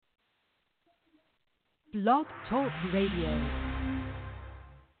Blog Talk Radio.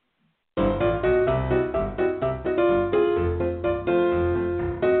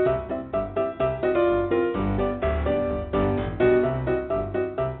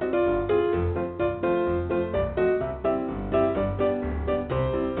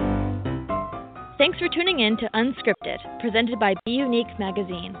 Thanks for tuning in to Unscripted, presented by Be Unique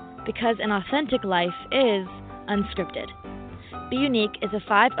magazine, because an authentic life is unscripted. Be Unique is a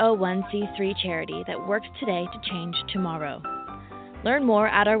 501c3 charity that works today to change tomorrow. Learn more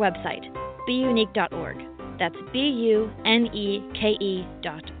at our website, beunique.org. That's BUNEKE.org.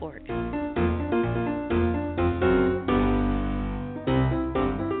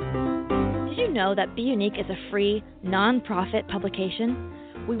 Did you know that Be Unique is a free, non-profit publication?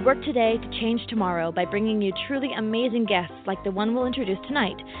 We work today to change tomorrow by bringing you truly amazing guests like the one we'll introduce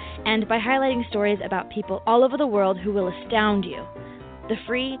tonight, and by highlighting stories about people all over the world who will astound you. The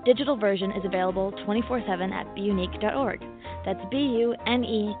free digital version is available 24/7 at beunique.org. That's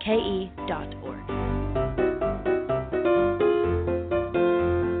BUNEKE.org.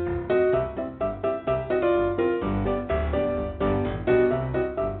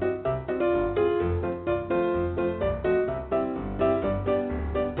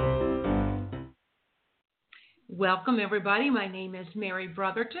 Welcome, everybody. My name is Mary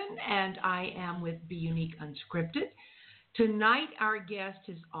Brotherton, and I am with Be Unique Unscripted. Tonight, our guest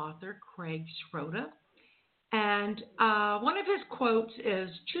is author Craig Sroda, and one of his quotes is,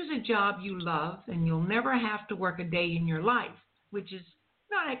 "Choose a job you love, and you'll never have to work a day in your life," which is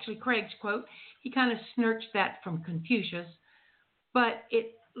not actually Craig's quote. He kind of snatched that from Confucius, but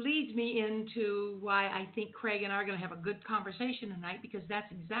it leads me into why I think Craig and I are going to have a good conversation tonight, because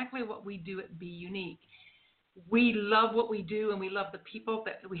that's exactly what we do at Be Unique. We love what we do, and we love the people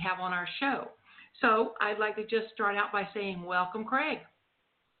that we have on our show. So I'd like to just start out by saying welcome, Craig.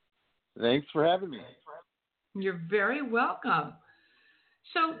 Thanks for having me. You're very welcome.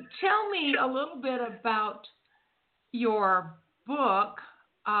 So tell me a little bit about your book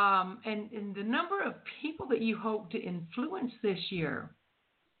and the number of people that you hope to influence this year.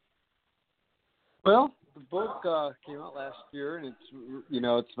 Well, the book came out last year, and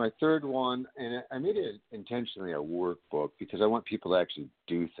it's my third one, and I made it intentionally a workbook because I want people to actually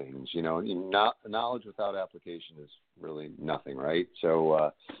do things. Knowledge without application is really nothing, right? So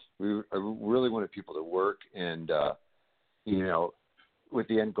I really wanted people to work, and with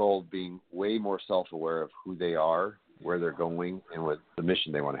the end goal being way more self-aware of who they are, where they're going, and what the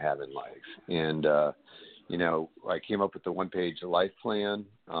mission they want to have in life. And I came up with the one-page life plan,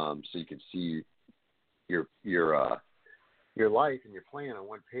 so you could see your life and your plan on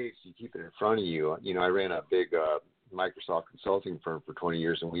one page, so you keep it in front of you. I ran a big Microsoft consulting firm for 20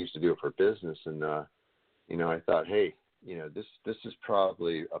 years, and we used to do it for business. And I thought, hey, this is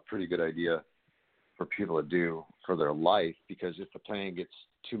probably a pretty good idea for people to do for their life, because if the plan gets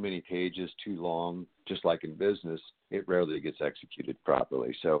too many pages, too long, just like in business, it rarely gets executed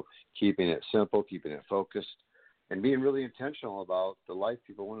properly. So keeping it simple, keeping it focused, and being really intentional about the life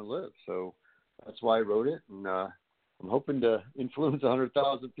people want to live. So that's why I wrote it, and I'm hoping to influence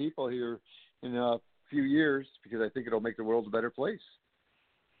 100,000 people here in a few years, because I think it'll make the world a better place.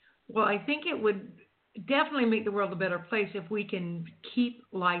 Well, I think it would definitely make the world a better place if we can keep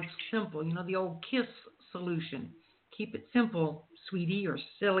life simple. The old KISS solution. Keep it simple, sweetie, or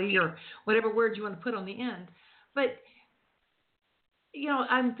silly, or whatever word you want to put on the end. But,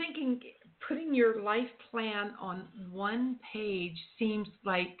 I'm thinking putting your life plan on one page seems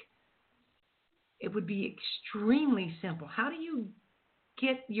like it would be extremely simple. How do you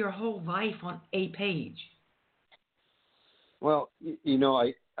get your whole life on a page? Well,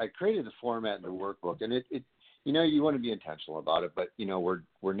 I created the format in the workbook, and it you want to be intentional about it, but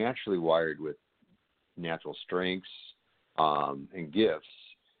we're naturally wired with natural strengths and gifts,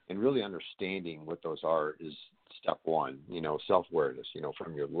 and really understanding what those are is step one. Self-awareness.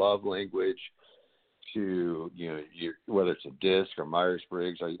 From your love language to whether it's a DISC or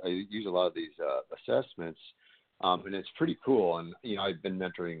Myers-Briggs. I use a lot of these assessments, and it's pretty cool. And I've been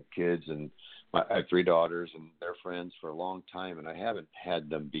mentoring kids, and I have 3 daughters and their friends for a long time, and I haven't had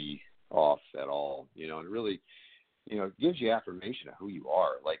them be off at all. And it really, it gives you affirmation of who you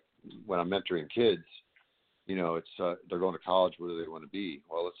are. Like when I'm mentoring kids, it's they're going to college. What do they want to be?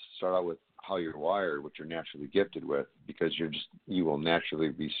 Well, let's start out with how you're wired, what you're naturally gifted with, because you will naturally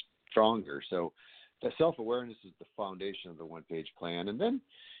be stronger. So the self-awareness is the foundation of the one-page plan. And then,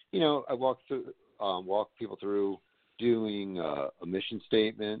 I walk people through doing a mission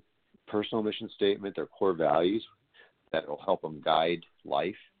statement, personal mission statement, their core values that will help them guide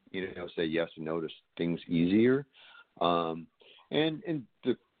life, say yes and no to things easier. And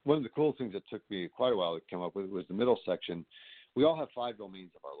the one of the cool things that took me quite a while to come up with was the middle section. We all have 5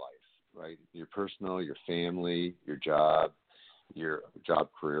 domains of our life, right? Your personal, your family, your job,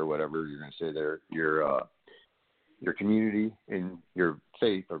 career, whatever you're going to say there, your community, and your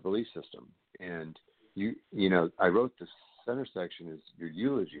faith or belief system. And I wrote the center section is your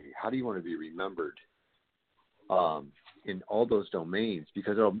eulogy. How do you want to be remembered in all those domains?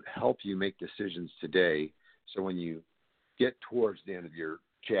 Because it'll help you make decisions today. So when you get towards the end of your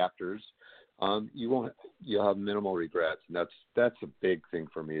chapters, you'll have minimal regrets, and that's a big thing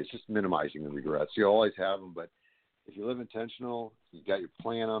for me. It's just minimizing the regrets. You always have them, but if you live intentional, you got your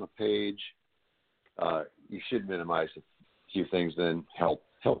plan on a page, you should minimize a few things, then help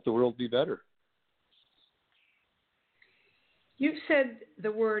the world be better. You've said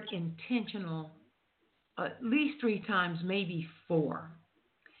the word intentional at least 3 times, maybe 4.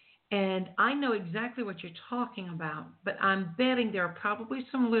 And I know exactly what you're talking about, but I'm betting there are probably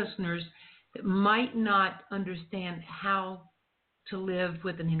some listeners that might not understand how to live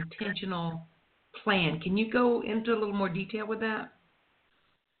with an intentional plan. Can you go into a little more detail with that?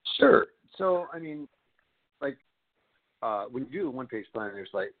 Sure. So, when you do a one-page plan,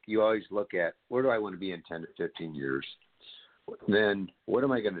 you always look at where do I want to be in 10 to 15 years? Then what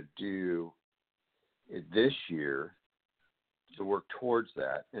am I going to do this year to work towards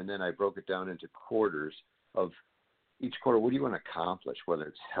that? And then I broke it down into quarters of each quarter. What do you want to accomplish, whether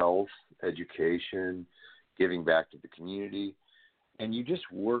it's health, education, giving back to the community? And you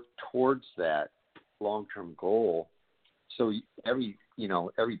just work towards that long-term goal. So every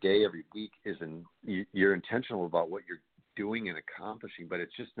day, every week you're intentional about what you're doing and accomplishing, but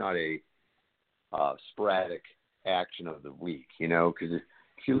it's just not a sporadic action of the week, because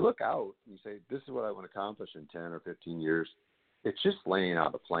if you look out and you say, this is what I want to accomplish in 10 or 15 years, it's just laying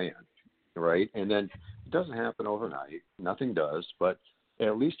out a plan, right? And then it doesn't happen overnight. Nothing does, but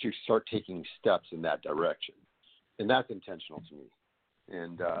at least you start taking steps in that direction. And that's intentional to me.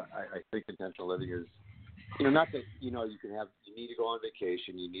 And I think intentional living is, not that, you need to go on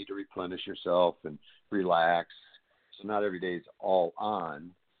vacation, you need to replenish yourself and relax. So not every day is all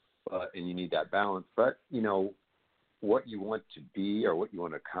on, and you need that balance. But, what you want to be or what you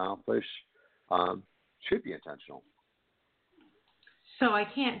want to accomplish should be intentional. So I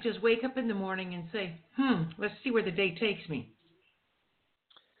can't just wake up in the morning and say, let's see where the day takes me.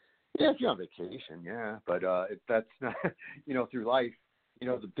 Yeah, if you're on vacation, yeah. But that's not, through life,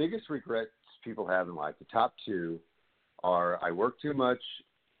 the biggest regrets people have in life, the top 2 are I work too much,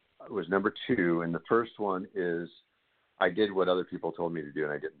 was number 2. And the first one is I did what other people told me to do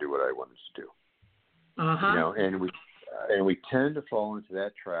and I didn't do what I wanted to do. Uh-huh. And we tend to fall into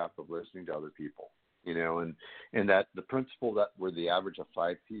that trap of listening to other people, and that the principle that we're the average of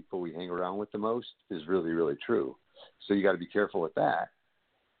 5 people we hang around with the most is really, really true. So you got to be careful with that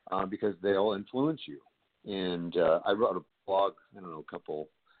because they'll influence you. And I wrote a blog, a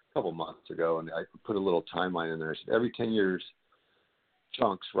couple months ago, and I put a little timeline in there. I said every 10 years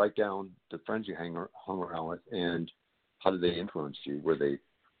chunks, write down the friends you hung around with and how did they influence you? Were they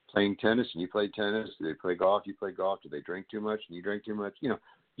playing tennis and you played tennis? Do they play golf? You play golf? Do they drink too much and you drink too much?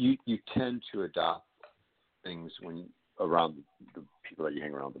 You tend to adopt things when around the people that you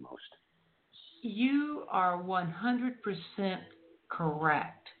hang around the most. You are 100%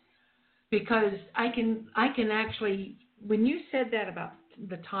 correct, because I can actually, when you said that about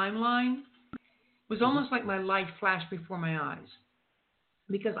the timeline, it was almost like my life flashed before my eyes,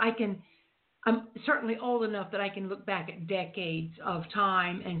 because I'm certainly old enough that I can look back at decades of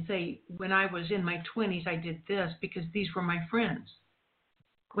time and say, when I was in my 20s, I did this because these were my friends.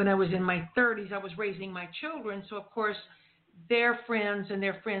 When I was in my 30s, I was raising my children. So, of course, their friends and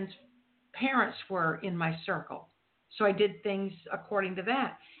their friends' parents were in my circle. So I did things according to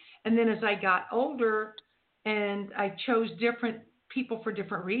that. And then as I got older and I chose different people for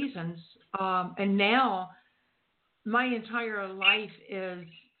different reasons, and now my entire life is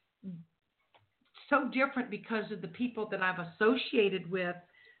so different because of the people that I've associated with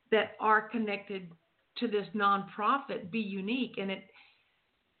that are connected to this nonprofit, Be Unique. And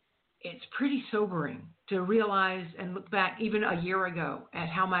it's pretty sobering to realize and look back even a year ago at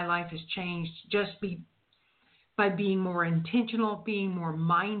how my life has changed just by being more intentional, being more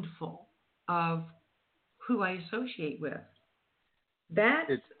mindful of who I associate with.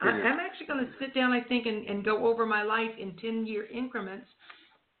 I'm actually going to sit down, I think, and go over my life in 10-year increments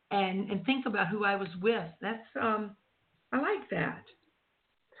and think about who I was with. That's I like that.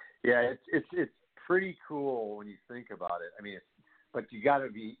 Yeah, it's pretty cool when you think about it. I mean, but you got to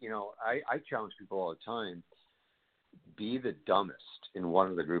be, I challenge people all the time, be the dumbest in one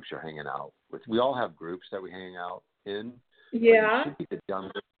of the groups you're hanging out with. We all have groups that we hang out in. Yeah. You should be the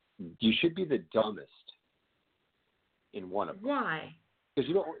dumbest you should be the dumbest in one of them. Why? Because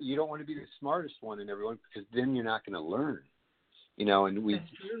you don't want to be the smartest one in everyone, because then you're not going to learn. You know, and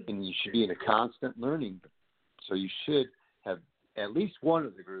you should be in a constant learning. So you should have at least one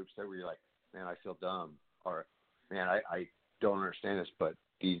of the groups that where you're like, man, I feel dumb, or man, I don't understand this, but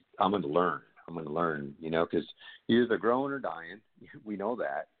I'm going to learn. I'm going to learn, you know, because you're either growing or dying. We know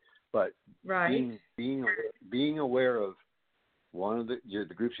that. But being aware of one of the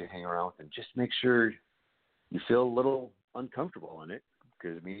groups you hang around with, and just make sure you feel a little uncomfortable in it,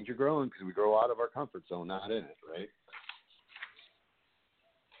 because it means you're growing, because we grow out of our comfort zone, not in it, right?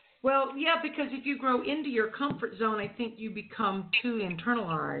 Well, yeah, because if you grow into your comfort zone, I think you become too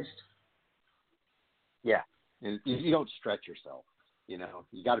internalized. Yeah, and you don't stretch yourself. You know,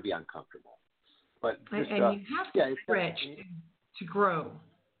 you got to be uncomfortable. But and you have to stretch to grow.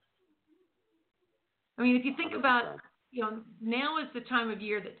 I mean, if you think 100%. about, you know, now is the time of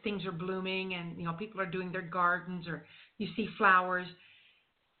year that things are blooming, and you know, people are doing their gardens, or you see flowers.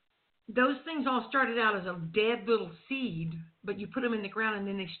 Those things all started out as a dead little seed, but you put them in the ground and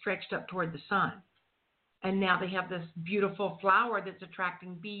then they stretched up toward the sun. And now they have this beautiful flower that's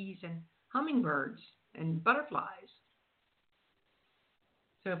attracting bees and hummingbirds and butterflies.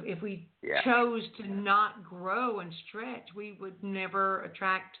 So if we chose to not grow and stretch, we would never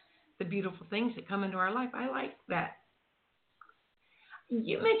attract the beautiful things that come into our life. I like that.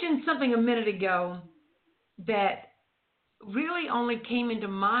 You mentioned something a minute ago that really only came into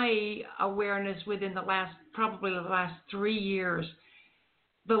my awareness within probably the last 3 years,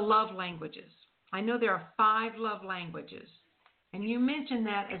 the love languages. I know there are 5 love languages, and you mentioned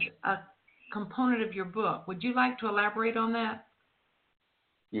that as a component of your book. Would you like to elaborate on that?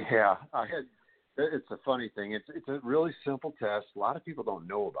 Yeah, it's a funny thing. It's a really simple test. A lot of people don't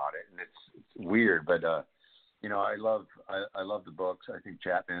know about it, and it's weird, but you know, I love the books. I think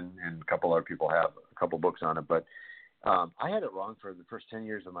Chapman and a couple other people have a couple books on it, but I had it wrong for the first 10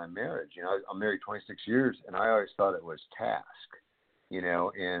 years of my marriage. You know, I'm married 26 years, and I always thought it was task, you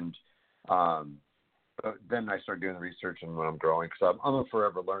know, and then I started doing the research, and when I'm growing, because I'm a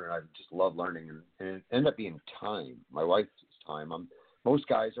forever learner. I just love learning, and it ended up being time. My wife's time. Most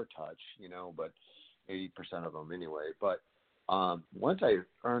guys are touch, you know, but 80% of them anyway. But once I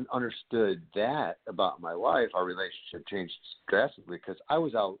understood that about my wife, our relationship changed drastically, because I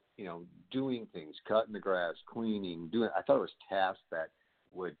was out, you know, doing things, cutting the grass, cleaning, I thought it was tasks that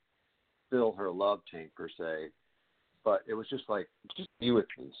would fill her love tank per se. But it was just like, just be with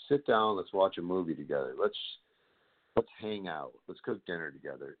me. Sit down. Let's watch a movie together. Let's hang out. Let's cook dinner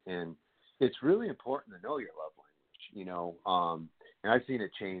together. And it's really important to know your love language, you know. And I've seen it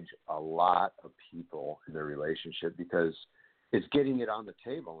change a lot of people in their relationship, because it's getting it on the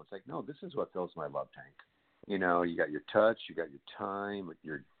table. It's like, no, this is what fills my love tank. You know, you got your touch, you got your time,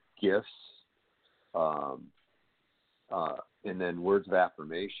 your gifts, and then words of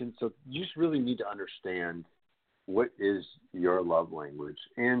affirmation. So you just really need to understand what is your love language,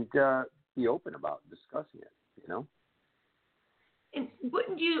 and be open about discussing it, you know? And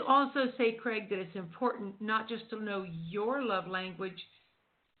wouldn't you also say, Craig, that it's important not just to know your love language,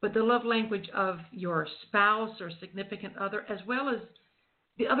 but the love language of your spouse or significant other, as well as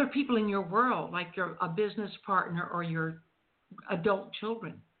the other people in your world, like a business partner or your adult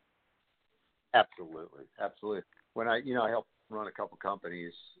children? Absolutely. When I helped run a couple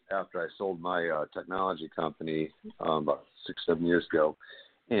companies after I sold my technology company about 6-7 years ago,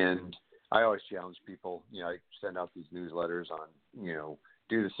 and I always challenge people. You know, I send out these newsletters on, you know,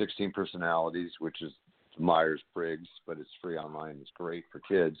 do the 16 personalities, which is Myers-Briggs, but it's free online. It's great for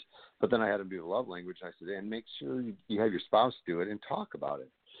kids. But then I had them do the love language. I said, and make sure you have your spouse do it and talk about it.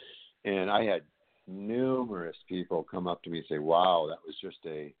 And I had numerous people come up to me and say, wow, that was just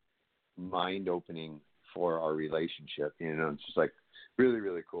a mind-opening for our relationship. You know, it's just like really,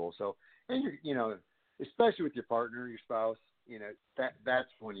 really cool. So, and you know, especially with your partner, your spouse, you know, that's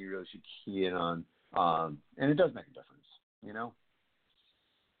when you really should key in on, and it does make a difference, you know?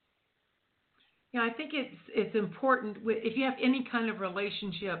 Yeah, I think it's important if you have any kind of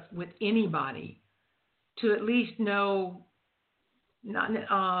relationship with anybody to at least know, you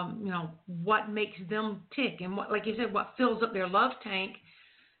know, what makes them tick, and what, like you said, what fills up their love tank,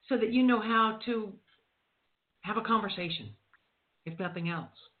 so that you know how to have a conversation, if nothing else.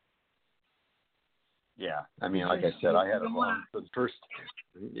 Yeah, I mean, like I said, I had it wrong for the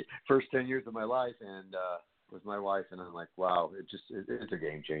first 10 years of my life, and with my wife, and I'm like, wow, it's a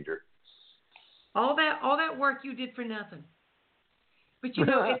game changer. All that work you did for nothing. But you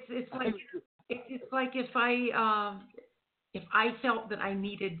know, it's like if I felt that I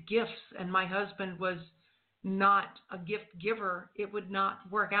needed gifts, and my husband was not a gift giver, it would not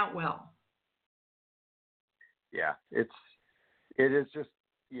work out well. Yeah, it is just,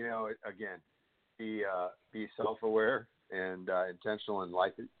 again, be self-aware and intentional in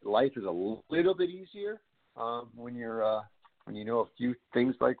life. Life is a little bit easier when you know a few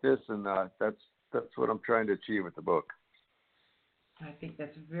things like this, and that's what I'm trying to achieve with the book. I think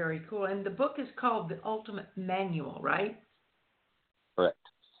that's very cool. And the book is called The Ultimate Manual, right? Correct.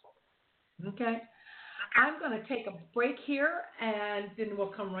 Okay. I'm going to take a break here, and then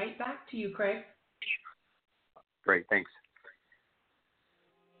we'll come right back to you, Craig. Great, thanks.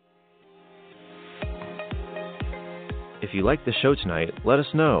 If you like the show tonight, let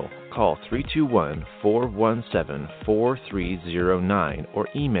us know. Call 321-417-4309 or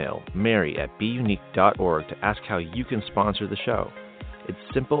email mary@beunique.org to ask how you can sponsor the show.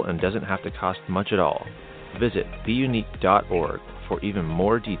 It's simple and doesn't have to cost much at all. Visit beunique.org for even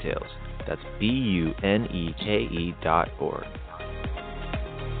more details. That's BUNEKE.org.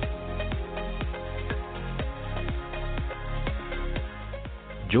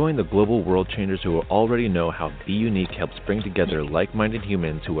 Join the global world changers who already know how Be Unique helps bring together like-minded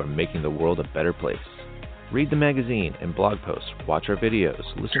humans who are making the world a better place. Read the magazine and blog posts, watch our videos,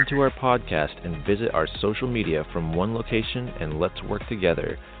 listen to our podcast, and visit our social media from one location, and let's work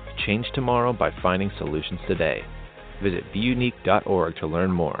together to change tomorrow by finding solutions today. Visit beunique.org to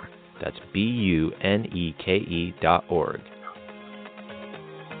learn more. That's BUNEKE.org.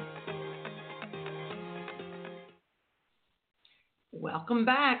 Welcome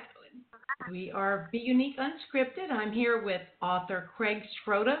back. We are Be Unique Unscripted. I'm here with author Craig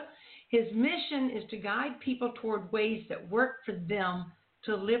Sroda. His mission is to guide people toward ways that work for them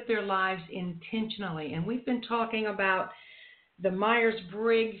to live their lives intentionally. And we've been talking about the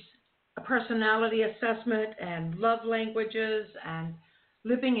Myers-Briggs personality assessment and love languages and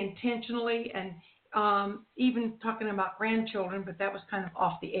living intentionally, and even talking about grandchildren, but that was kind of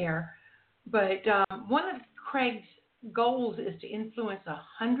off the air. But one of Craig's goals is to influence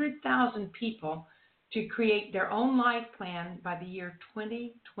 100,000 people to create their own life plan by the year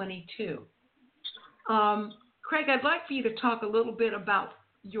 2022. Craig, I'd like for you to talk a little bit about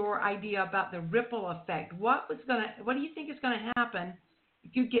your idea about the ripple effect. What do you think is going to happen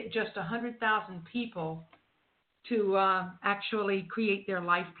if you get just 100,000 people to actually create their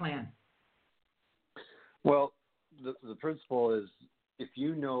life plan? Well, the principle is, if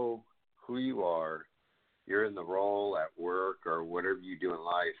you know who you are, you're in the role at work or whatever you do in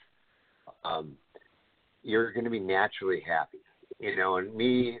life, you're going to be naturally happy. And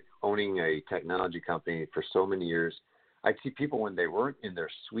me owning a technology company for so many years, I'd see people when they weren't in their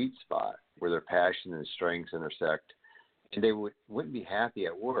sweet spot, where their passion and strengths intersect, and they wouldn't be happy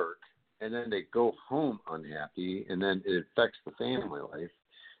at work, and then they go home unhappy, and then it affects the family life,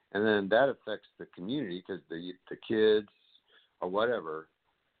 and then that affects the community because the kids or whatever.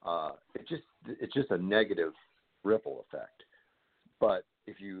 It's just a negative ripple effect. But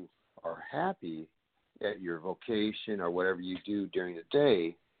if you are happy at your vocation or whatever you do during the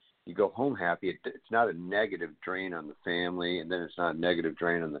day, you go home happy. It's not a negative drain on the family, and then it's not a negative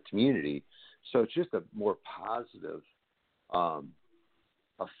drain on the community. So it's just a more positive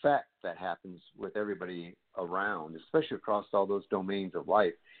effect that happens with everybody around, especially across all those domains of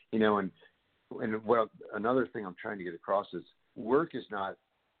life. And what another thing I'm trying to get across is work is not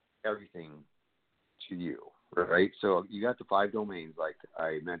everything to you, right? So you got the 5 domains, like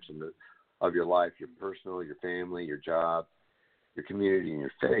I mentioned, of your life: your personal, your family, your job, your community, and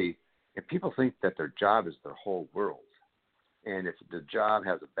your faith. And people think that their job is their whole world. And if the job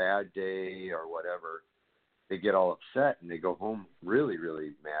has a bad day or whatever, they get all upset and they go home really,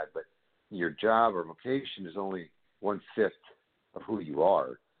 really mad. But your job or vocation is only 1/5 of who you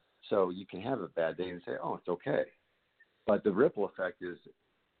are. So you can have a bad day and say, oh, it's okay. But the ripple effect is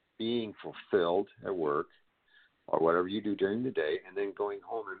being fulfilled at work or whatever you do during the day, and then going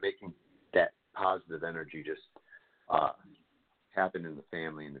home and making that positive energy just happen in the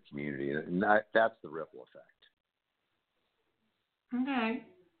family and the community. And that's the ripple effect. Okay.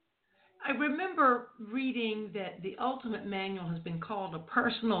 I remember reading that the Ultimate Manual has been called a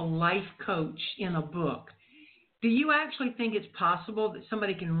personal life coach in a book. Do you actually think it's possible that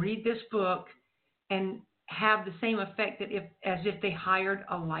somebody can read this book and have the same effect as if they hired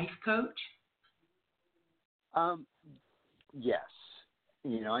a life coach? Yes.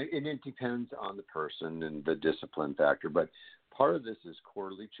 And it depends on the person and the discipline factor, but part of this is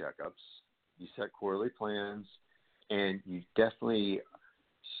quarterly checkups. You set quarterly plans, and you definitely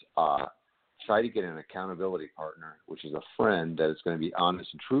try to get an accountability partner, which is a friend that is going to be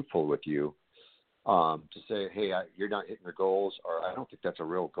honest and truthful with you, to say, hey, you're not hitting your goals, or I don't think that's a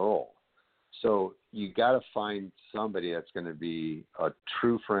real goal. So you got to find somebody that's going to be a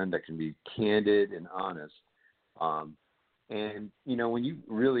true friend that can be candid and honest. And, when you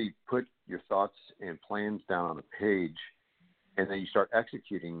really put your thoughts and plans down on a page and then you start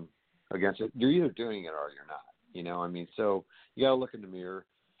executing against it, you're either doing it or you're not, so you got to look in the mirror.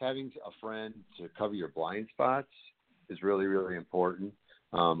 Having a friend to cover your blind spots is really, really important.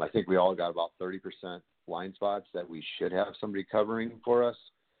 I think we all got about 30% blind spots that we should have somebody covering for us.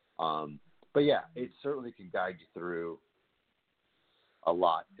 But yeah, it certainly can guide you through a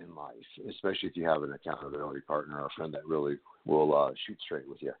lot in life, especially if you have an accountability partner or a friend that really will shoot straight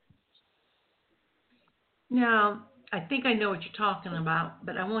with you. Now, I think I know what you're talking about,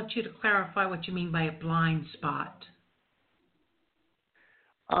 but I want you to clarify what you mean by a blind spot.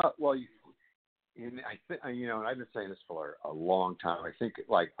 Well, and I've been saying this for a long time. I think,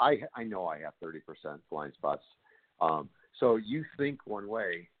 I know I have 30% blind spots. So you think one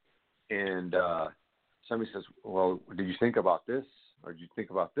way, and somebody says, well, did you think about this? Or did you think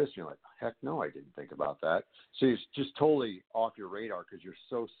about this? And you're like, heck no, I didn't think about that. So it's just totally off your radar because you're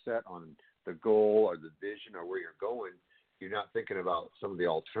so set on the goal or the vision or where you're going. You're not thinking about some of the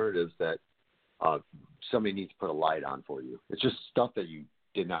alternatives that somebody needs to put a light on for you. It's just stuff that you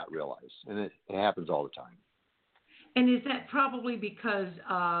did not realize. And it happens all the time. And is that probably because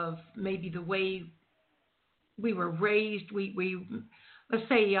of maybe the way we were raised? We let's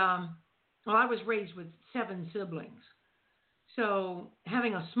say, I was raised with 7 siblings. So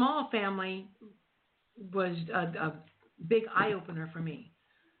having a small family was a big eye-opener for me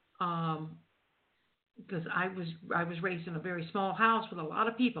because I was raised in a very small house with a lot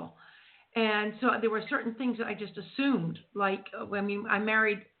of people. And so there were certain things that I just assumed. Like, when I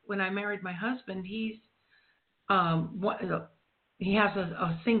married my husband, he has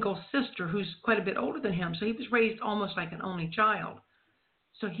a single sister who's quite a bit older than him. So he was raised almost like an only child.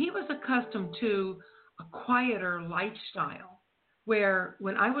 So he was accustomed to a quieter lifestyle, where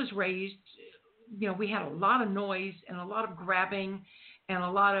when I was raised, we had a lot of noise and a lot of grabbing and a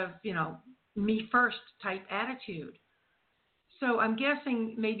lot of, me first type attitude. So I'm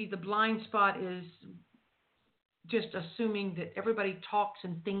guessing maybe the blind spot is just assuming that everybody talks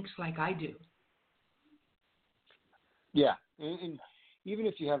and thinks like I do. Yeah. And even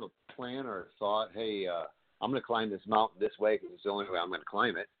if you have a plan or a thought, hey, I'm going to climb this mountain this way because it's the only way I'm going to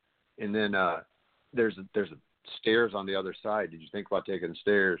climb it. And then there's a stairs on the other side. Did you think about taking the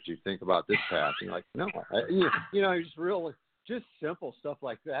stairs? Do you think about this path? And you're like, no. Just simple stuff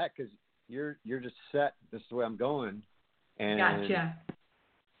like that because you're just set. This is the way I'm going. And, gotcha.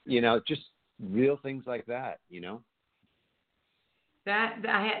 Just real things like that, That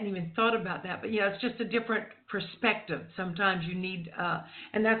I hadn't even thought about that, but it's just a different perspective. Sometimes you need,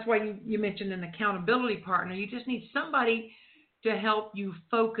 and that's why you mentioned an accountability partner. You just need somebody to help you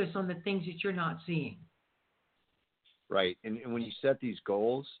focus on the things that you're not seeing. Right, and when you set these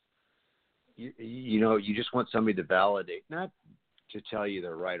goals, you just want somebody to validate, not to tell you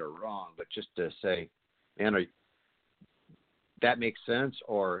they're right or wrong, but just to say, man, that makes sense,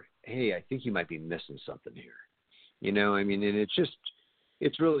 or hey, I think you might be missing something here. And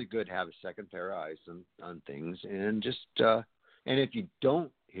it's really good to have a second pair of eyes on things, and just and if you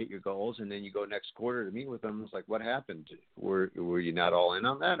don't hit your goals and then you go next quarter to meet with them, it's like, what happened? Were you not all in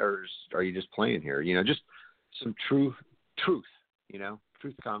on that, or are you just playing here? Just some truth, truth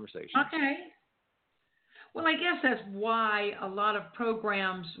conversations. Okay. Well, I guess that's why a lot of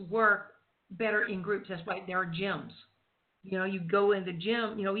programs work better in groups. That's why there are gyms. You go in the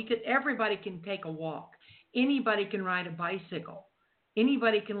gym, everybody can take a walk. Anybody can ride a bicycle.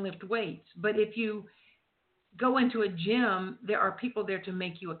 Anybody can lift weights. But if you go into a gym, there are people there to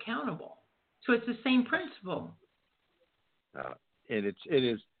make you accountable. So it's the same principle. And it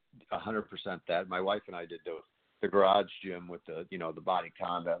is 100% that. My wife and I did the garage gym with the body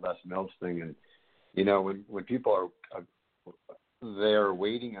combat Les Mills thing, and when people are there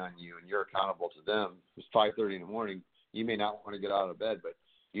waiting on you and you're accountable to them, it's 5:30 in the morning. You may not want to get out of bed, but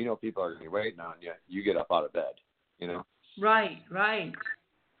people are going to be waiting on you. You get up out of bed, Right.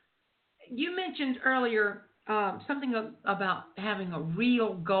 You mentioned earlier something about having a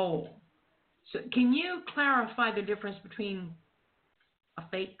real goal. So can you clarify the difference between a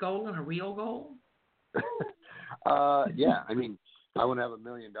fake goal and a real goal? Yeah. I want to have $1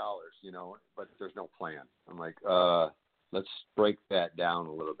 million, but there's no plan. I'm like, let's break that down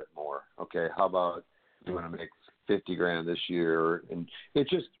a little bit more. Okay. How about you want to make $50,000 this year? And it's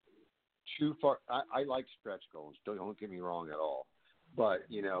just too far. I like stretch goals. Don't get me wrong at all. But,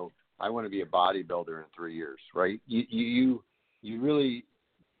 I want to be a bodybuilder in 3 years, right? You really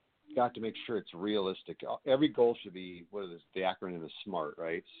got to make sure it's realistic. Every goal should be, the acronym is SMART,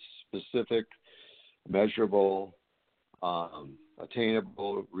 right? specific, measurable,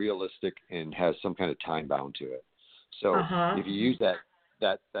 attainable, realistic, and has some kind of time bound to it. So if you use that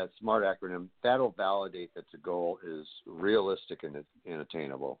SMART acronym, that'll validate that the goal is realistic and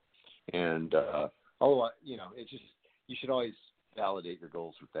attainable. And otherwise, you should always validate your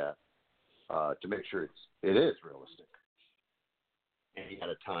goals with that to make sure it is realistic. And you got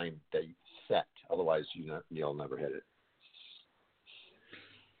a time that you set. Otherwise, you'll never hit it.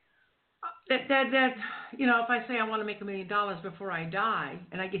 That if I say I want to make $1 million before I die,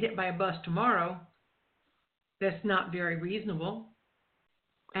 and I get hit by a bus tomorrow, that's not very reasonable.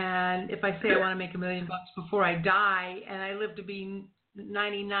 And if I say I want to make $1 million before I die, and I live to be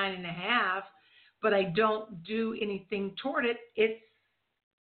 99 and a half, but I don't do anything toward it, it's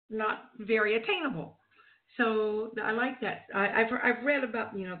not very attainable. So I like that. I've read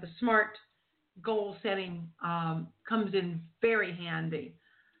about the SMART goal setting comes in very handy.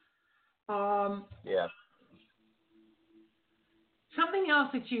 Yeah. Something else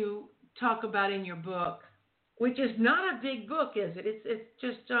that you talk about in your book, which is not a big book, is it? It's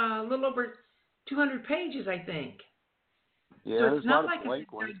just a little over 200 pages, I think. Yeah, so it's not like a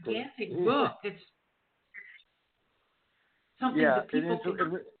gigantic book. It's something that people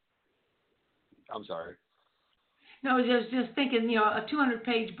can... I'm sorry. No, I was just thinking, a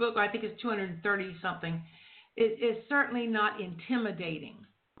 200-page book, I think it's 230-something, is certainly not intimidating.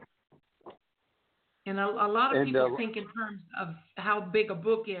 And a lot of people think in terms of how big a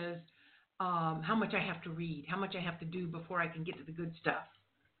book is, how much I have to read, how much I have to do before I can get to the good stuff.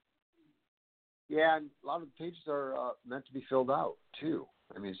 Yeah, and a lot of the pages are meant to be filled out, too.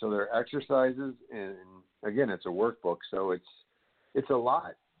 I mean, so they're exercises, and again, it's a workbook, so it's a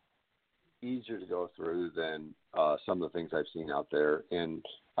lot easier to go through than some of the things I've seen out there. And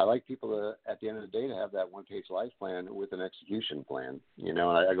I like people to, at the end of the day, to have that one-page life plan with an execution plan. And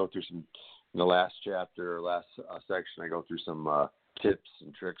I go through some, in the last chapter or last section, I go through some tips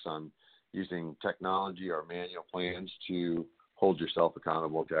and tricks on using technology or manual plans to hold yourself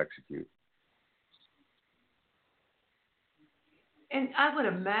accountable to execute. And I would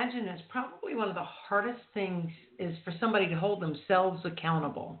imagine it's probably one of the hardest things is for somebody to hold themselves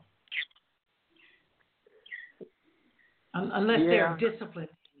accountable. Unless they're disciplined.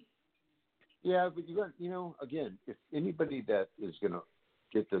 Yeah, but again, if anybody that is going to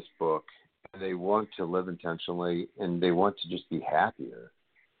get this book and they want to live intentionally and they want to just be happier,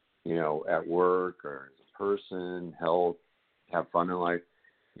 at work or as a person, health, have fun in life,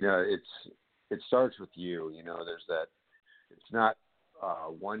 it starts with you. There's that. It's not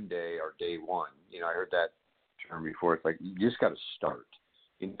one day or day one. I heard that term before. It's like you just got to start.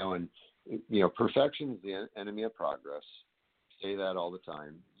 And perfection is the enemy of progress. Say that all the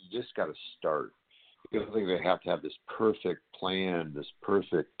time. You just got to start. You don't think they have to have this perfect plan, this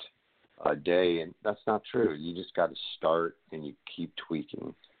perfect day, and that's not true. You just got to start, and you keep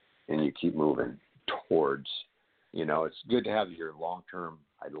tweaking, and you keep moving towards. It's good to have your long-term.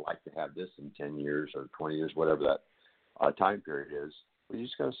 I'd like to have this in 10 years or 20 years, whatever that time period is. But you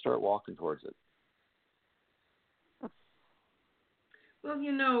just got to start walking towards it. Well,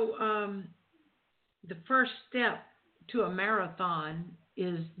 the first step to a marathon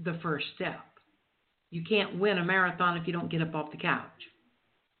is the first step. You can't win a marathon if you don't get up off the couch.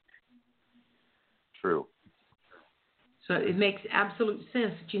 True. So it makes absolute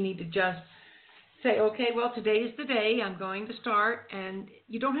sense that you need to just say, okay, well, today is the day. I'm going to start. And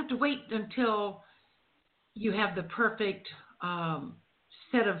you don't have to wait until you have the perfect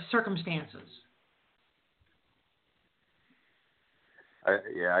set of circumstances.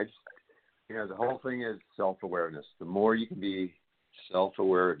 The whole thing is self-awareness. The more you can be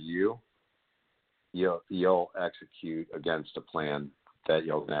self-aware of you'll execute against a plan that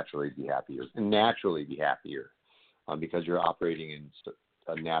you'll naturally be happier because you're operating in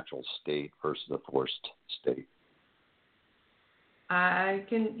a natural state versus a forced state. I've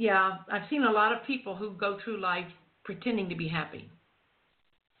seen a lot of people who go through life pretending to be happy.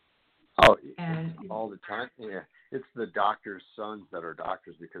 Oh, and all the time. Yeah, it's the doctor's sons that are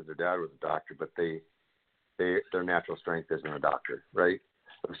doctors because their dad was a doctor, but their natural strength isn't a doctor, right?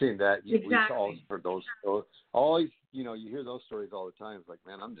 I've seen that. Exactly. We've all heard those. Always, you hear those stories all the time. It's like,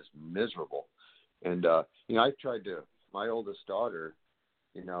 man, I'm just miserable. And I tried to. My oldest daughter,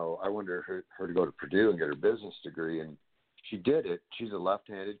 I wanted her to go to Purdue and get her business degree, and she did it. She's a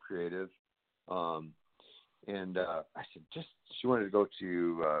left-handed creative. And I said, she wanted to go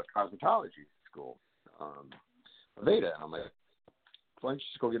to cosmetology school, Aveda. And I'm like, why don't you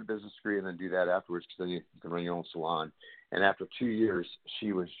just go get a business degree and then do that afterwards because then you can run your own salon. And after 2 years,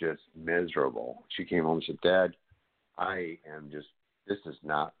 she was just miserable. She came home and said, Dad, I am just this is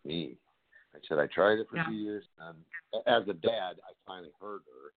not me. I said, I tried it for 2 years. As a dad, I finally heard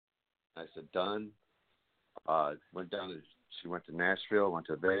her. I said, done. She went to Nashville, went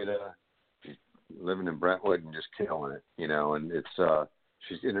to Beta. She's living in Brentwood and just killing it, and it's,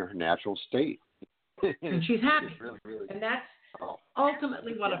 she's in her natural state. And she's happy. Really, really, and that's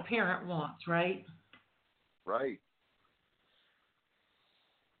ultimately what a parent wants, right? Right.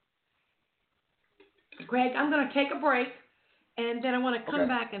 Craig, I'm going to take a break, and then I want to come Okay.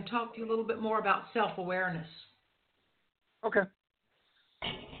 back and talk to you a little bit more about self-awareness. Okay.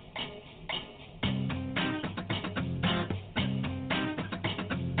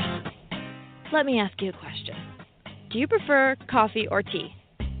 Let me ask you a question. Do you prefer coffee or tea?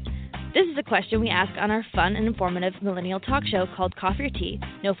 This is a question we ask on our fun and informative millennial talk show called Coffee or Tea,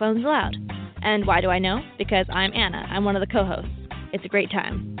 No Phones Allowed. And why do I know? Because I'm Anna. I'm one of the co-hosts. It's a great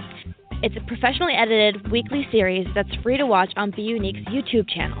time. It's a professionally edited weekly series that's free to watch on Be Unique's YouTube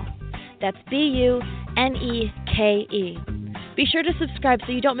channel. That's BUNEKE. Be sure to subscribe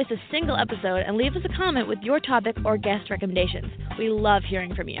so you don't miss a single episode, and leave us a comment with your topic or guest recommendations. We love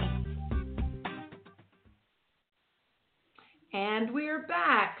hearing from you. And we're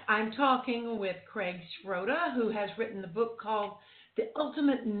back. I'm talking with Craig Sroda, who has written the book called The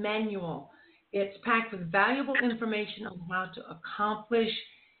Ultimate Manual. It's packed with valuable information on how to accomplish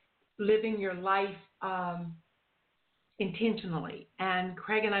living your life intentionally. And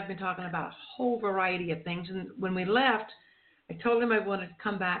Craig and I have been talking about a whole variety of things. And when we left, I told him I wanted to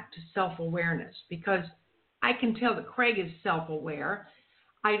come back to self-awareness, because I can tell that Craig is self-aware.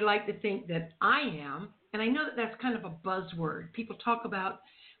 I'd like to think that I am. And I know that that's kind of a buzzword. People talk about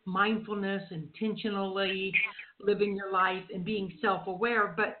mindfulness, intentionally living your life, and being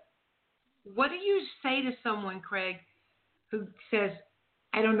self-aware. But what do you say to someone, Craig, who says,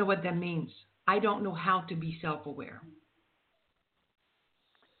 I don't know what that means. I don't know how to be self-aware?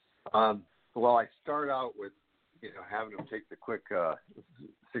 Well, I start out with, having them take the quick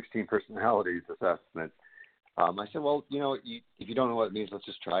 16 personalities assessment. I said, well, if you don't know what it means, let's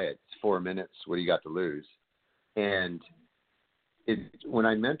just try it. It's 4 minutes. What do you got to lose? And when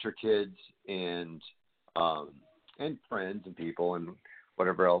I mentor kids and friends and people and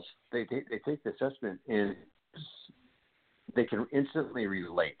whatever else, they take the assessment and they can instantly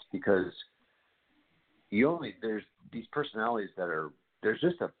relate, because there's these personalities there's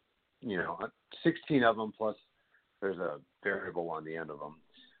just 16 of them, plus there's a variable on the end of them.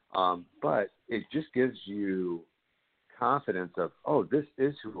 But it just gives you confidence of, oh, this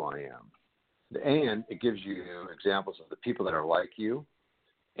is who I am. And it gives you examples of the people that are like you,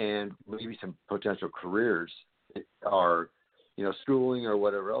 and maybe some potential careers or, schooling or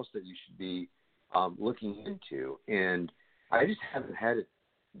whatever else that you should be looking into. And I just haven't had it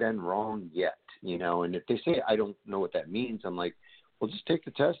been wrong yet, and if they say, I don't know what that means, I'm like, well, just take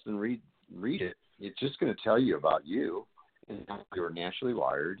the test and read it. It's just going to tell you about you and how you're naturally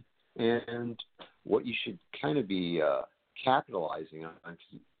wired and what you should kind of be capitalizing on.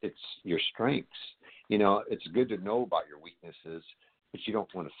 It's your strengths. It's good to know about your weaknesses, but you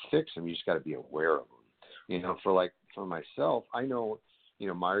don't want to fix them. You just got to be aware of them. For myself, I know,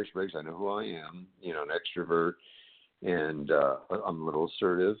 Myers-Briggs, I know who I am, an extrovert, and I'm a little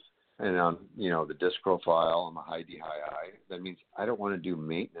assertive. And on, the DISC profile, I'm a high D, high I. That means I don't want to do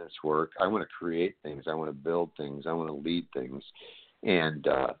maintenance work. I want to create things. I want to build things. I want to lead things. And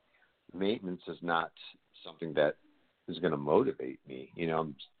maintenance is not something that is going to motivate me.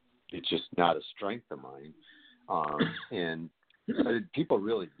 It's just not a strength of mine. And people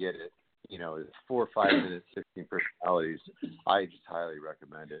really get it. It's 4 or 5 minutes, 16 personalities. I just highly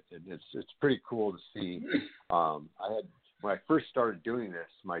recommend it. And it's pretty cool to see. When I first started doing this,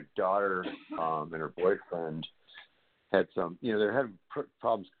 my daughter and her boyfriend had some, they're having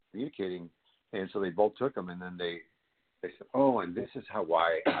problems communicating, and so they both took them, and then they said, oh, and this is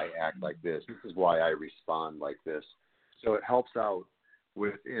why I act like this. This is why I respond like this. So it helps out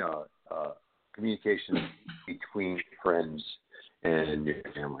with communication between friends and your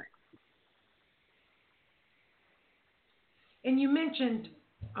family. And you mentioned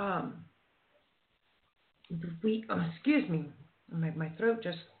excuse me, my throat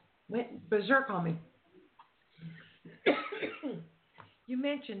just went berserk on me. You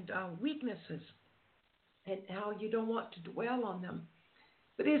mentioned weaknesses and how you don't want to dwell on them.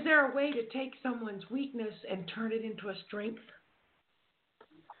 But is there a way to take someone's weakness and turn it into a strength?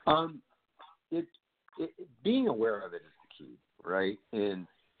 Being aware of it is the key, right? And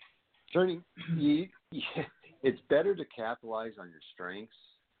it's better to capitalize on your strengths,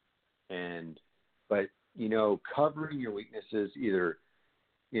 but covering your weaknesses, either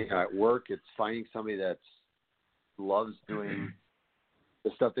at work, it's finding somebody that loves doing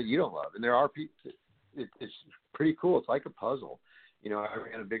the stuff that you don't love. And there are people. It's pretty cool. It's like a puzzle. I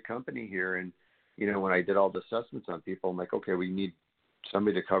ran a big company here, and when I did all the assessments on people, I'm like, okay, we need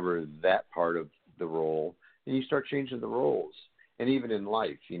somebody to cover that part of the role, and you start changing the roles. And even in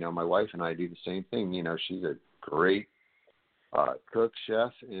life, my wife and I do the same thing. She's a great cook,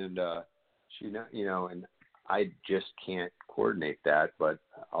 chef, and and I just can't coordinate that, but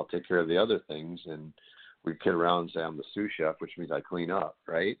I'll take care of the other things. And we kid around and say I'm the sous chef, which means I clean up,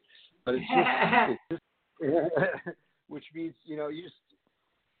 right? But it's just which means,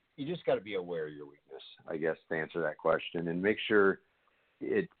 you just got to be aware of your weakness, I guess, to answer that question, and make sure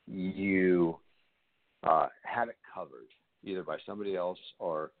you have it covered either by somebody else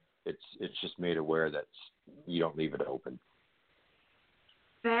or it's just made aware that you don't leave it open.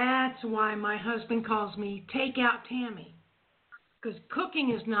 That's why my husband calls me Take Out Tammy, because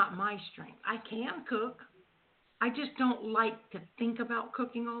cooking is not my strength. I can cook. I just don't like to think about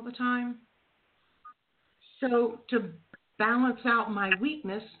cooking all the time. So to balance out my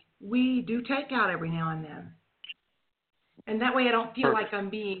weakness, we do take out every now and then. And that way I don't feel like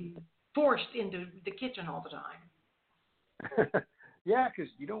I'm being forced into the kitchen all the time. Yeah,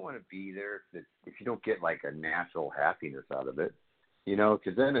 because you don't want to be there if you don't get like a natural happiness out of it,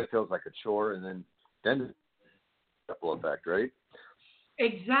 because then it feels like a chore, and then it's a double effect, right?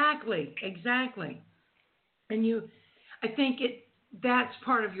 Exactly. And I think that's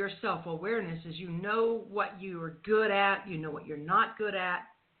part of your self-awareness is what you are good at, what you're not good at.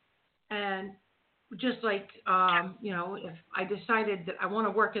 And just like, if I decided that I want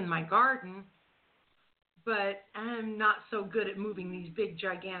to work in my garden, but I'm not so good at moving these big,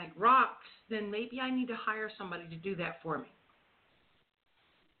 gigantic rocks, then maybe I need to hire somebody to do that for me.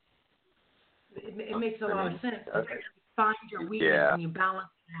 It makes a lot of sense. You find your weakness and you balance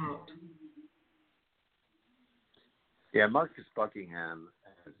it out. Yeah, Marcus Buckingham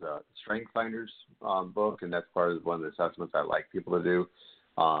has a Strength Finders book, and that's part of one of the assessments I like people to do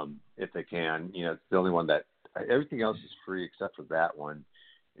if they can. It's the only one that everything else is free except for that one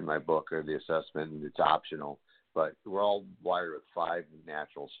in my book, or the assessment, and it's optional. But we're all wired with 5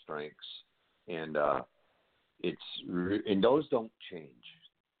 natural strengths, and and those don't change.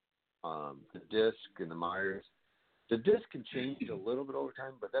 The DISC and the Myers. The DISC can change a little bit over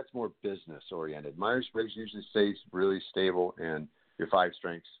time, but that's more business oriented. Myers-Briggs usually stays really stable, and your 5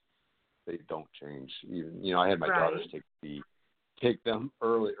 strengths, they don't change. Even I had my daughters take them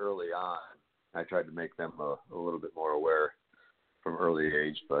early on. I tried to make them a little bit more aware from early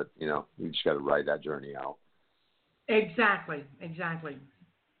age, but you just got to ride that journey out. Exactly.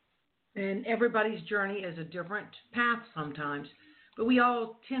 And everybody's journey is a different path sometimes, but we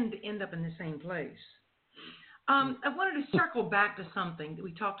all tend to end up in the same place. I wanted to circle back to something that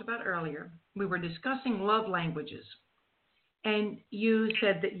we talked about earlier. We were discussing love languages, and you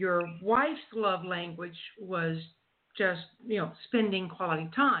said that your wife's love language was just, spending quality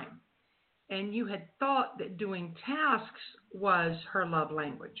time, and you had thought that doing tasks was her love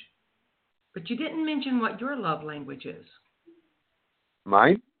language, but you didn't mention what your love language is.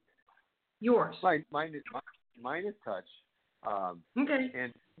 Mine? Yours. Mine is touch. Okay.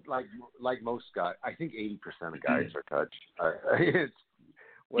 And like most guys, I think 80% of guys are touch. It's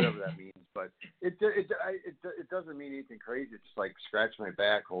whatever that means, but it doesn't mean anything crazy. It's just like scratch my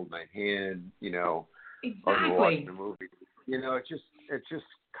back, hold my hand, or we're watching a movie. It's just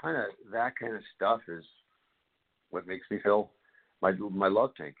kind of that kind of stuff is what makes me feel my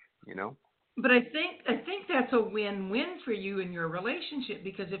love tank. But I think that's a win-win for you in your relationship,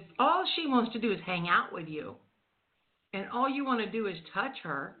 because if all she wants to do is hang out with you, and all you want to do is touch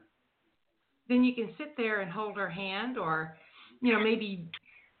her, then you can sit there and hold her hand, or, maybe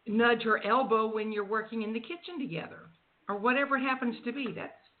nudge her elbow when you're working in the kitchen together, or whatever it happens to be.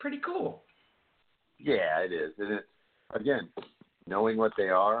 That's pretty cool. Yeah, it is. And it's, again, knowing what they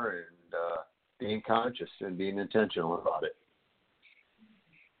are and being conscious and being intentional about it.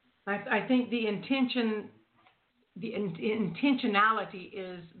 I think the intentionality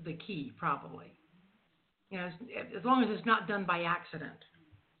is the key, probably. As long as it's not done by accident.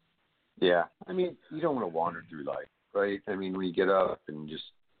 Yeah. You don't want to wander through life, right? When you get up and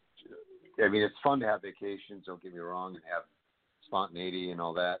it's fun to have vacations, don't get me wrong, and have spontaneity and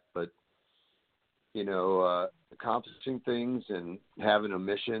all that, but, accomplishing things and having a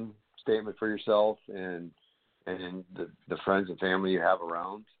mission statement for yourself and the friends and family you have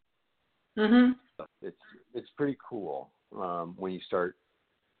around, it's pretty cool when you start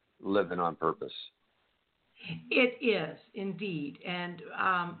living on purpose. It is, indeed. And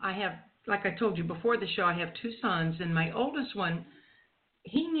I have, like I told you before the show, I have 2 sons, and my oldest one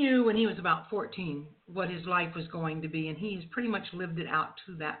he knew when he was about 14 what his life was going to be, and he's pretty much lived it out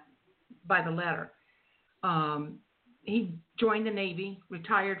to that by the letter. He joined the Navy,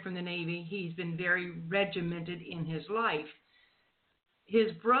 retired from the Navy. He's been very regimented in his life.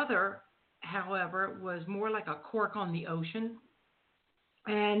 His brother, however, was more like a cork on the ocean,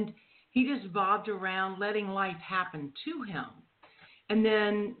 and he just bobbed around letting life happen to him. And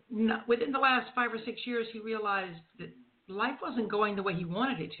then within the last 5 or 6 years, he realized that life wasn't going the way he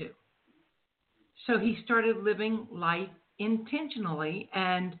wanted it to. So he started living life intentionally,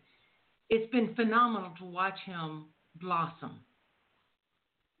 and it's been phenomenal to watch him blossom.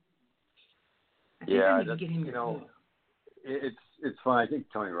 I think I need to get him your book. It's fun. I think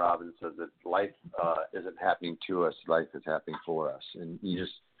Tony Robbins says that life isn't happening to us; life is happening for us, and you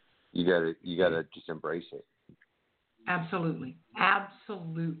gotta just embrace it. Absolutely.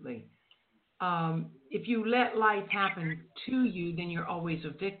 If you let life happen to you, then you're always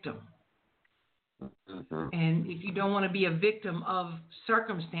a victim. Mm-hmm. And if you don't want to be a victim of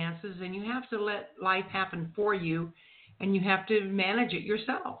circumstances, then you have to let life happen for you, and you have to manage it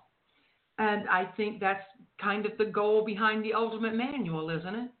yourself. And I think that's kind of the goal behind the Ultimate Manual,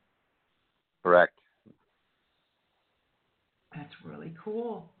 isn't it? Correct. That's really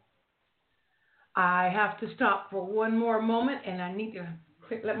cool. I have to stop for one more moment, and I need to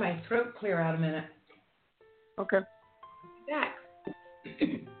let my throat clear out a minute. Okay. Back.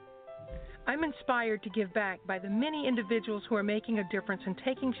 I'm inspired to give back by the many individuals who are making a difference and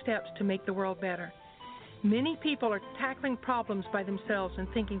taking steps to make the world better. Many people are tackling problems by themselves and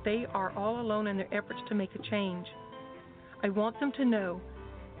thinking they are all alone in their efforts to make a change. I want them to know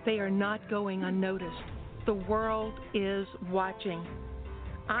they are not going unnoticed. The world is watching.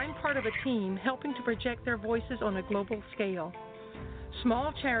 I'm part of a team helping to project their voices on a global scale.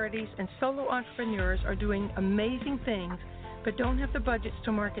 Small charities and solo entrepreneurs are doing amazing things but don't have the budgets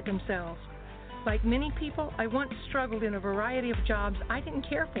to market themselves. Like many people, I once struggled in a variety of jobs I didn't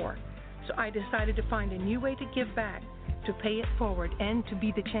care for, so I decided to find a new way to give back, to pay it forward, and to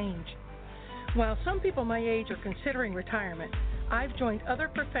be the change. While some people my age are considering retirement, I've joined other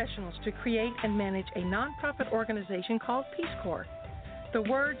professionals to create and manage a nonprofit organization called Peace Corps. The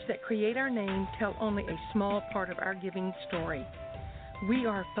words that create our name tell only a small part of our giving story. We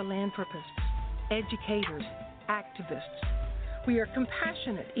are philanthropists, educators, activists. We are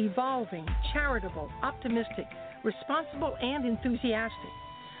compassionate, evolving, charitable, optimistic, responsible, and enthusiastic.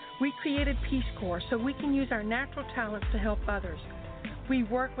 We created Peace Corps so we can use our natural talents to help others. We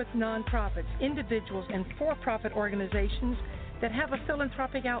work with nonprofits, individuals, and for-profit organizations that have a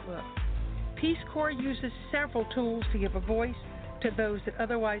philanthropic outlook. Peace Corps uses several tools to give a voice to those that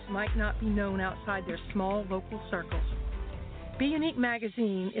otherwise might not be known outside their small local circles. Be Unique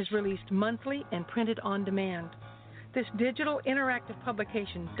magazine is released monthly and printed on demand. This digital interactive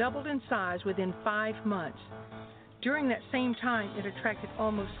publication doubled in size within 5 months. During that same time, it attracted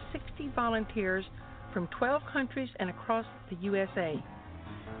almost 60 volunteers from 12 countries and across the USA.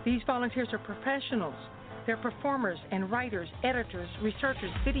 These volunteers are professionals. They're performers and writers, editors,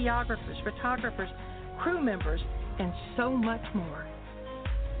 researchers, videographers, photographers, crew members, and so much more.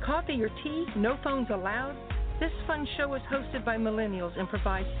 Coffee or tea, no phones allowed? This fun show is hosted by millennials and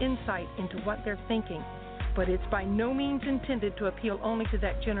provides insight into what they're thinking, but it's by no means intended to appeal only to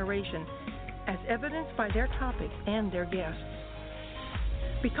that generation, as evidenced by their topics and their guests.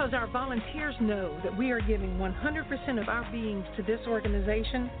 Because our volunteers know that we are giving 100% of our beings to this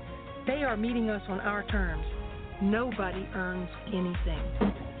organization, they are meeting us on our terms. Nobody earns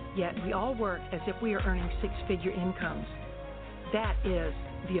anything. Yet we all work as if we are earning 6-figure incomes. That is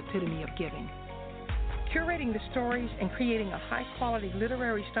the epitome of giving. Curating the stories and creating a high-quality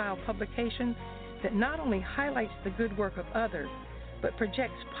literary-style publication that not only highlights the good work of others, but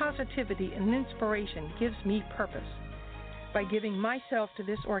projects positivity and inspiration gives me purpose. By giving myself to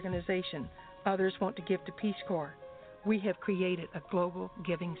this organization, others want to give to Peace Corps. We have created a global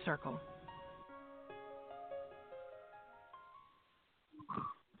giving circle.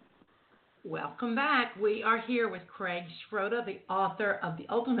 Welcome back. We are here with Craig Sroda, the author of The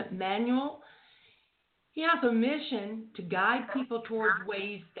Ultimate Manual. He has a mission to guide people towards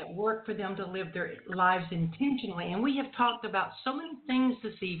ways that work for them to live their lives intentionally. And we have talked about so many things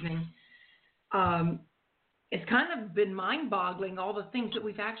this evening. It's kind of been mind-boggling, all the things that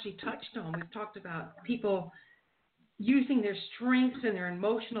we've actually touched on. We've talked about people using their strengths and their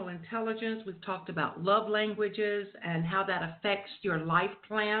emotional intelligence. We've talked about love languages and how that affects your life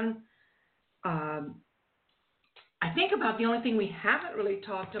plan. I think about the only thing we haven't really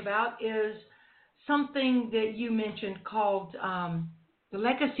talked about is something that you mentioned called the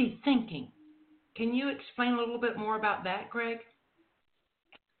legacy thinking. Can you explain a little bit more about that, Craig?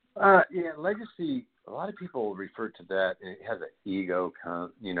 Yeah, legacy. A lot of people refer to that, and it has an ego,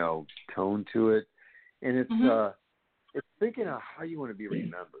 tone to it, and it's thinking of how you want to be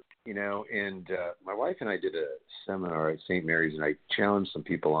remembered. And my wife and I did a seminar at St. Mary's, and I challenged some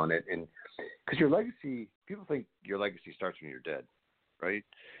people on it, and because your legacy, people think your legacy starts when you're dead, right?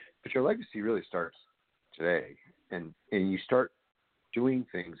 But your legacy really starts today, and you start doing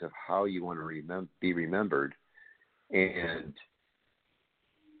things of how you want to be remembered, and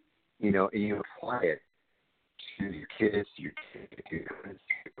and you apply it to your kids,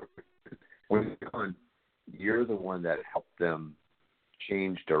 when you're gone, you're the one that helped them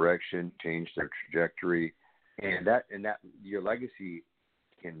change direction, change their trajectory, and that your legacy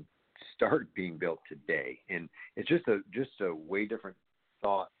can start being built today. And it's just a way different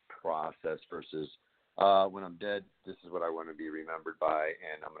thought process versus when I'm dead, this is what I want to be remembered by,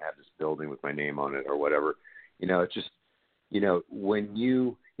 and I'm going to have this building with my name on it or whatever. It's just, when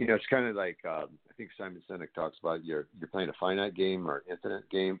it's kind of like, I think Simon Sinek talks about you're playing a finite game or infinite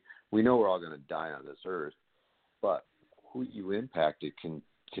game. We know we're all going to die on this earth, but who you impacted can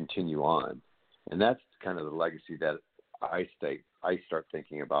continue on. And that's kind of the legacy that I start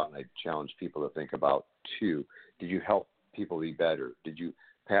thinking about, and I challenge people to think about too. Did you help people be better? Did you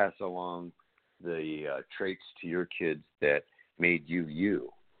pass along the traits to your kids that made you you?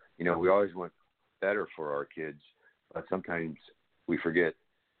 We always want better for our kids, but sometimes we forget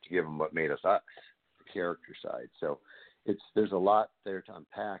to give them what made us, the character side. So there's a lot there to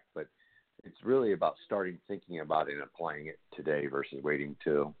unpack, but it's really about starting thinking about it and applying it today versus waiting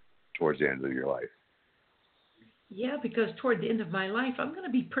till towards the end of your life. Yeah, because toward the end of my life, I'm going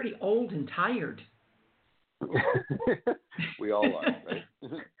to be pretty old and tired. We all are, right?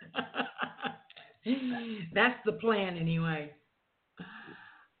 That's the plan anyway.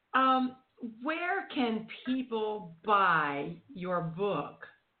 Where can people buy your book,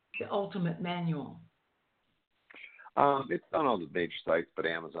 The Ultimate Manual? It's on all the major sites, but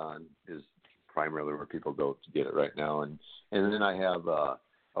Amazon is primarily where people go to get it right now. And then I have a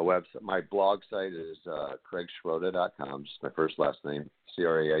website. My blog site is craigsroda.com, just my first last name,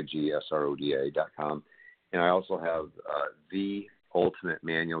 CraigSroda.com. And I also have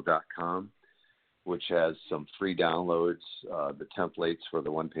theultimatemanual.com, which has some free downloads, the templates for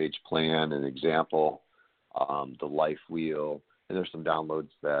the one-page plan, an example, the life wheel, and there's some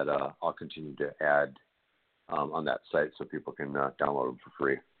downloads that I'll continue to add on that site so people can download them for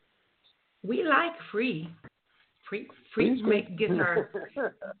free. We like free. Free gets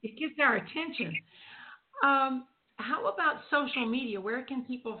our attention. How about social media? Where can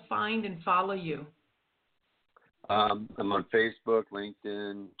people find and follow you? I'm on Facebook,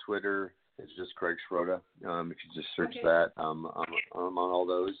 LinkedIn, Twitter. It's just Craig Sroda. If you just search that, I'm on all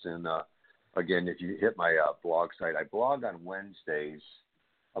those. And again, if you hit my blog site, I blog on Wednesdays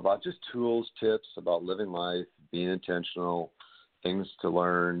about just tools, tips about living life, being intentional, things to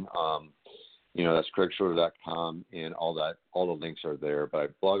learn. That's CraigSroda.com, and all the links are there. But I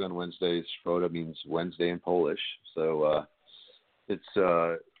blog on Wednesdays. Sroda means Wednesday in Polish, so it's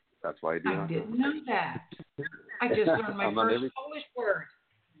that's why I do. I didn't know that. I just learned my first Polish word.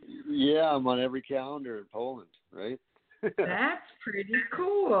 Yeah, I'm on every calendar in Poland, right? That's pretty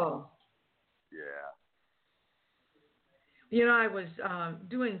cool. Yeah. I was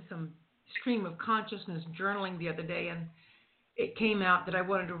doing some stream of consciousness journaling the other day, and it came out that I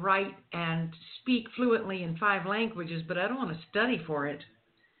wanted to write and speak fluently in 5 languages, but I don't want to study for it.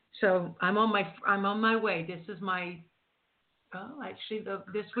 So I'm on my way. This is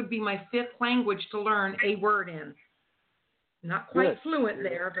this would be my 5th language to learn a word in. Not quite fluent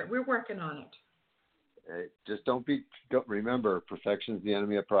there, but we're working on it. Hey, just don't remember, perfection's the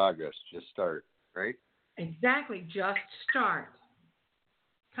enemy of progress. Just start, right? Exactly, just start.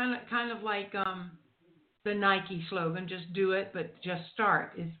 Kind of like the Nike slogan, just do it, but just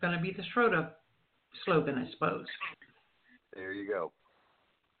start. It's going to be the Sroda slogan, I suppose. There you go.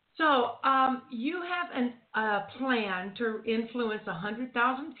 So you have a plan to influence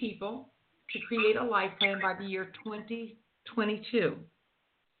 100,000 people to create a life plan by the year 2022.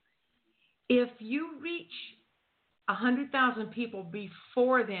 If you reach 100,000 people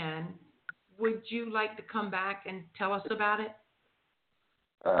before then, would you like to come back and tell us about it?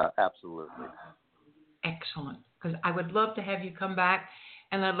 Absolutely. Excellent, because I would love to have you come back,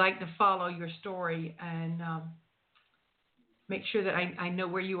 and I'd like to follow your story and make sure that I know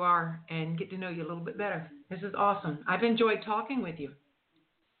where you are and get to know you a little bit better. This is awesome. I've enjoyed talking with you.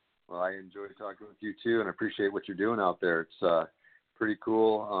 Well, I enjoyed talking with you too, and I appreciate what you're doing out there. It's pretty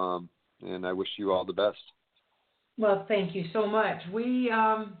cool, and I wish you all the best. Well, thank you so much.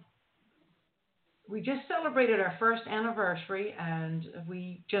 we just celebrated our first anniversary, and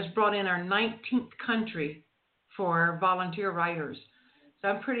we just brought in our 19th country for volunteer writers. So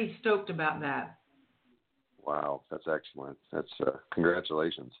I'm pretty stoked about that. Wow, that's excellent. That's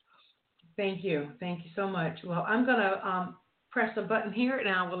congratulations. Thank you. Thank you so much. Well, I'm going to press a button here, and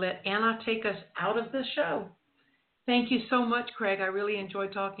I will let Anna take us out of the show. Thank you so much, Craig. I really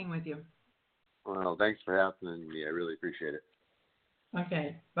enjoyed talking with you. Well, thanks for having me. I really appreciate it.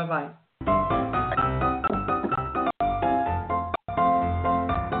 Okay. Bye-bye.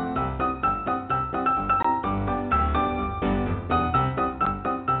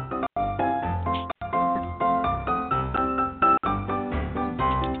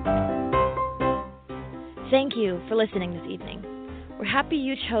 Thank you for listening this evening. We're happy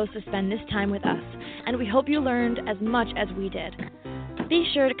you chose to spend this time with us, and we hope you learned as much as we did. Be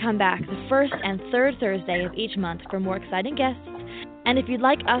sure to come back the first and third Thursday of each month for more exciting guests, and if you'd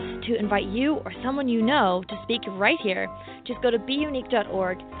like us to invite you or someone you know to speak right here, just go to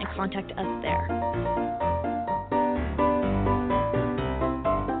beunique.org and contact us there.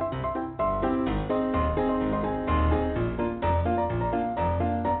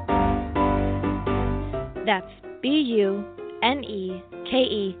 That's BUNEKE.org.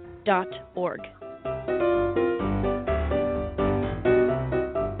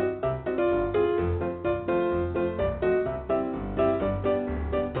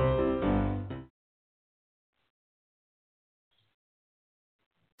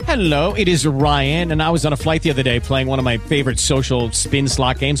 Hello, it is Ryan, and I was on a flight the other day playing one of my favorite social spin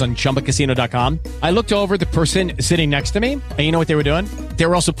slot games on ChumbaCasino.com. I looked over at the person sitting next to me, and you know what they were doing? They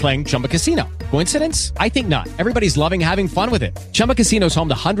were also playing Chumba Casino. Coincidence? I think not. Everybody's loving having fun with it. Chumba Casino is home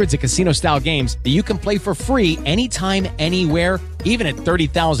to hundreds of casino-style games that you can play for free anytime, anywhere, even at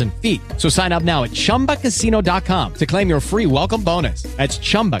 30,000 feet. So sign up now at ChumbaCasino.com to claim your free welcome bonus. That's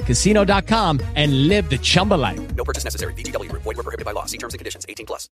ChumbaCasino.com and live the Chumba life. No purchase necessary. VGW. Void where prohibited by law. See terms and conditions. 18+.